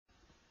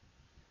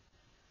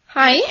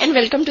Hi and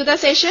welcome to the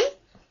session.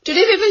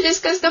 Today we will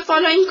discuss the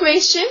following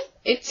question.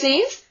 It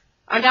says,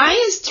 a die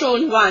is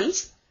thrown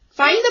once.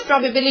 Find the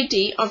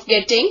probability of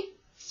getting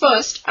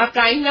first a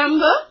prime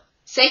number,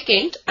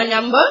 second a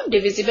number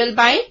divisible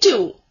by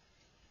 2.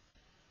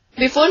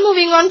 Before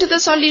moving on to the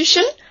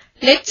solution,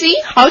 let's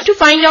see how to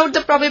find out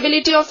the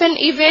probability of an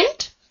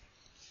event.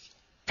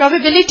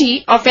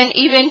 Probability of an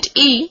event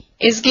E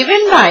is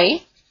given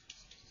by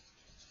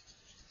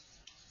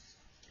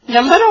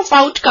number of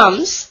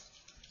outcomes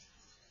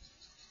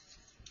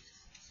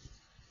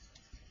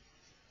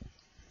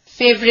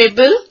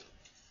favorable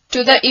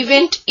to the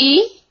event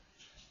E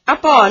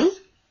upon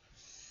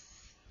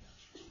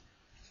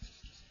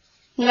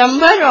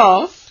number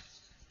of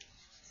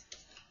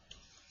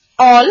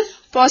all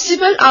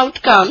possible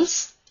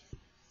outcomes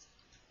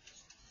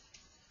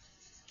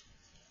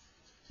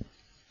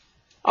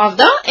of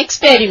the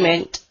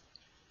experiment.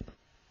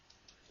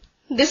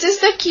 This is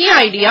the key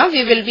idea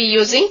we will be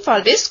using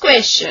for this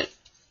question.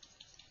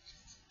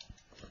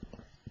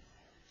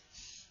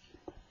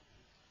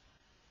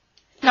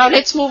 Now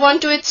let's move on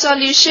to its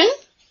solution.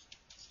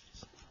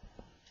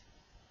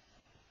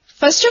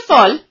 First of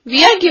all,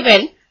 we are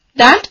given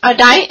that a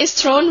die is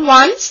thrown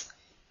once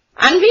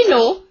and we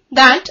know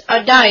that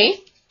a die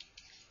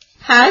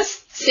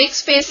has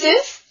 6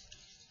 faces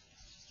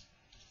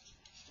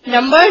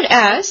numbered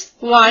as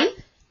 1,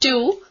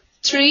 2,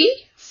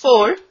 3,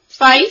 4,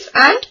 5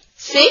 and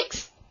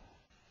 6.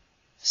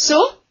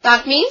 So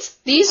that means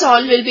these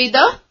all will be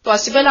the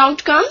possible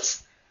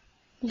outcomes.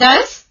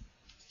 Thus,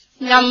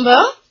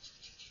 number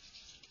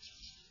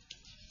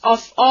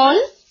of all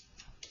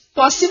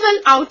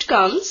possible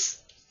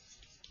outcomes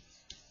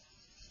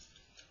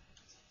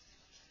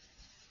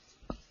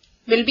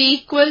will be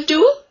equal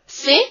to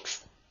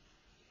 6.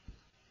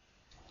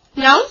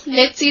 Now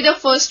let's see the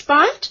first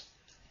part.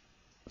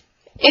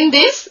 In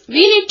this,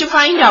 we need to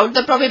find out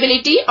the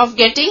probability of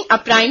getting a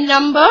prime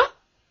number.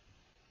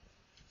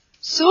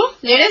 So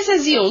let us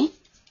assume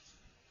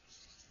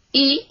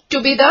E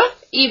to be the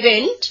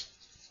event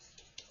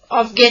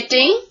of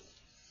getting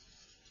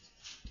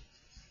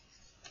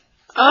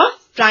a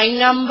prime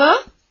number.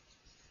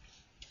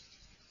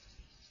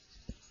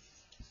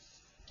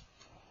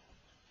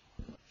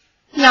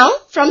 Now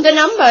from the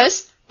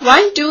numbers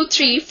 1, 2,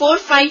 3, 4,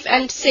 5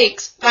 and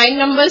 6, prime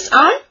numbers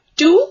are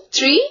 2,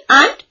 3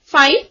 and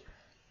 5.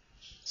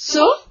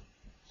 So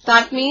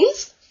that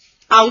means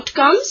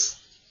outcomes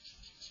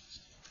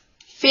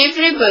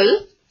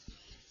favorable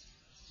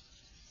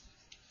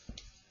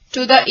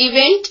to the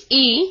event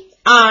E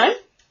are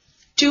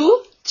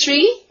 2,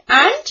 3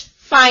 and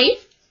 5.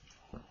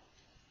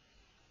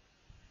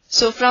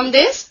 So from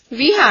this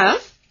we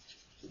have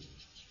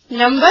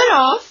number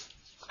of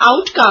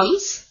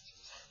outcomes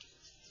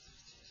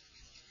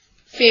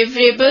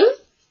favorable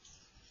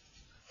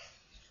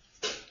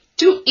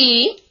to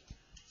E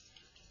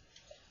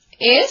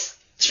is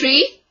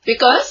 3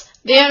 because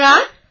there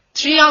are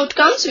 3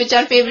 outcomes which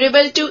are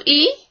favorable to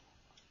E.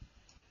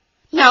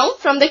 Now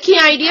from the key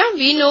idea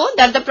we know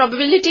that the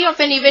probability of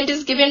an event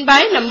is given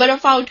by number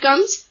of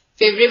outcomes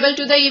favorable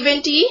to the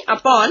event E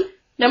upon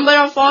number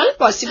of all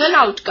possible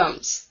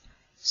outcomes.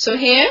 So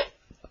here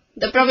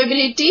the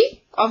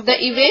probability of the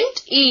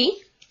event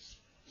E,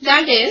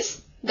 that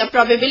is the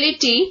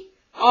probability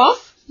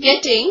of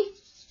getting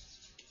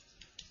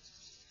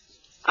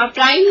a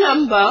prime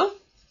number,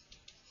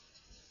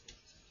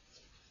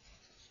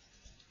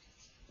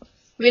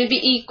 will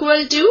be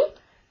equal to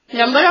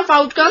number of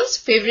outcomes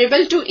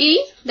favorable to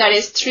E, that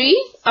is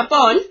 3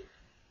 upon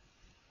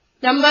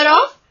number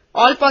of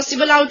all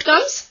possible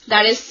outcomes,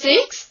 that is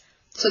 6.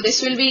 So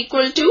this will be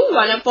equal to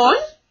 1 upon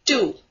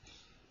 2.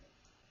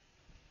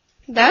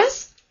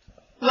 Thus,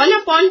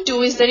 1 upon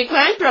 2 is the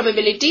required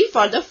probability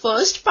for the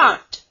first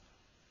part.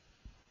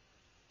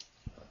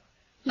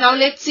 Now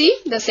let's see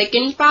the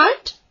second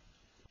part.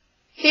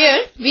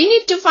 Here we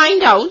need to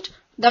find out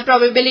the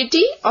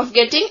probability of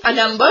getting a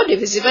number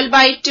divisible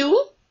by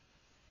 2.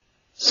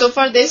 So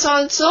for this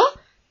also,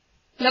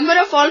 number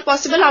of all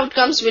possible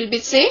outcomes will be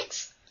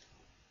 6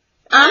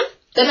 and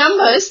the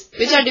numbers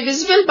which are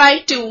divisible by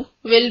 2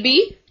 will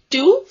be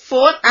 2,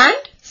 4 and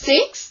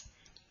 6.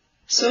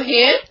 So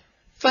here,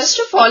 first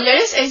of all,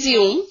 let us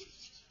assume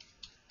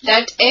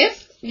that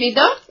F be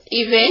the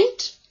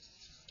event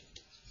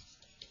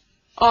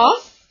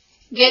of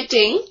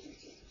getting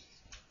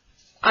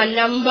a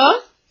number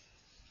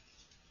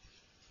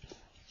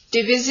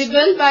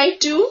divisible by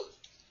 2.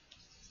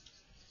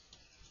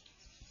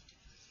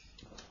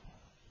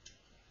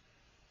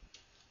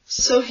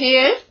 So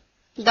here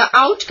the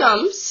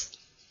outcomes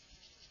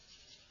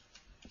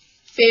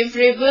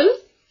favorable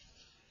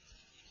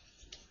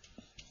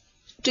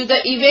to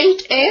the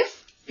event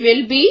F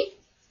will be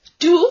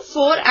 2,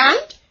 4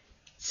 and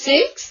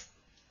 6.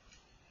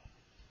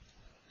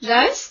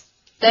 Thus,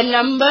 the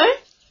number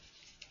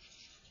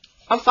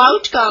of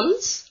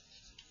outcomes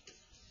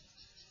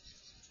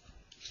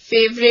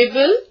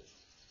favorable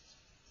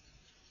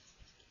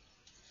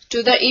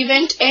to the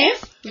event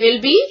F will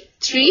be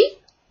 3.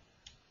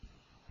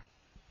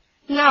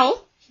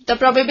 Now, the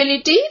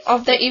probability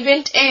of the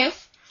event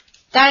F,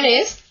 that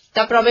is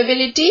the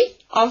probability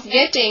of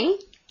getting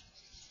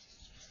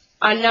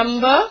a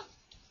number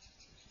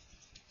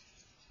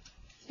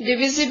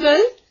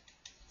divisible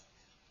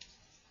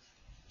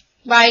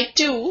by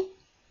 2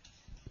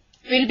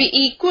 will be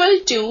equal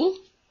to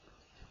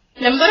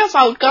number of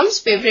outcomes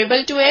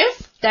favorable to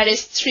F, that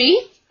is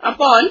 3,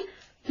 upon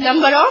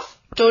number of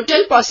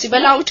total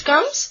possible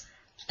outcomes,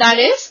 that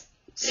is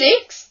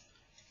 6.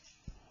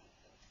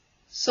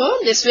 So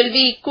this will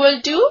be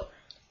equal to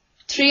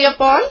 3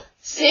 upon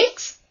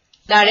 6,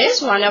 that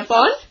is 1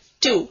 upon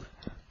 2.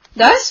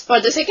 Thus, for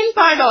the second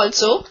part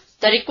also,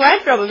 the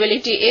required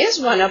probability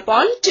is 1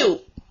 upon 2.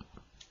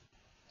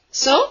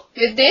 So,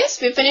 with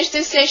this, we finish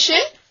this session.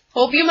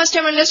 Hope you must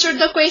have understood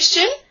the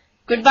question.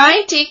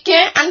 Goodbye, take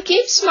care and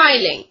keep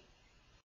smiling.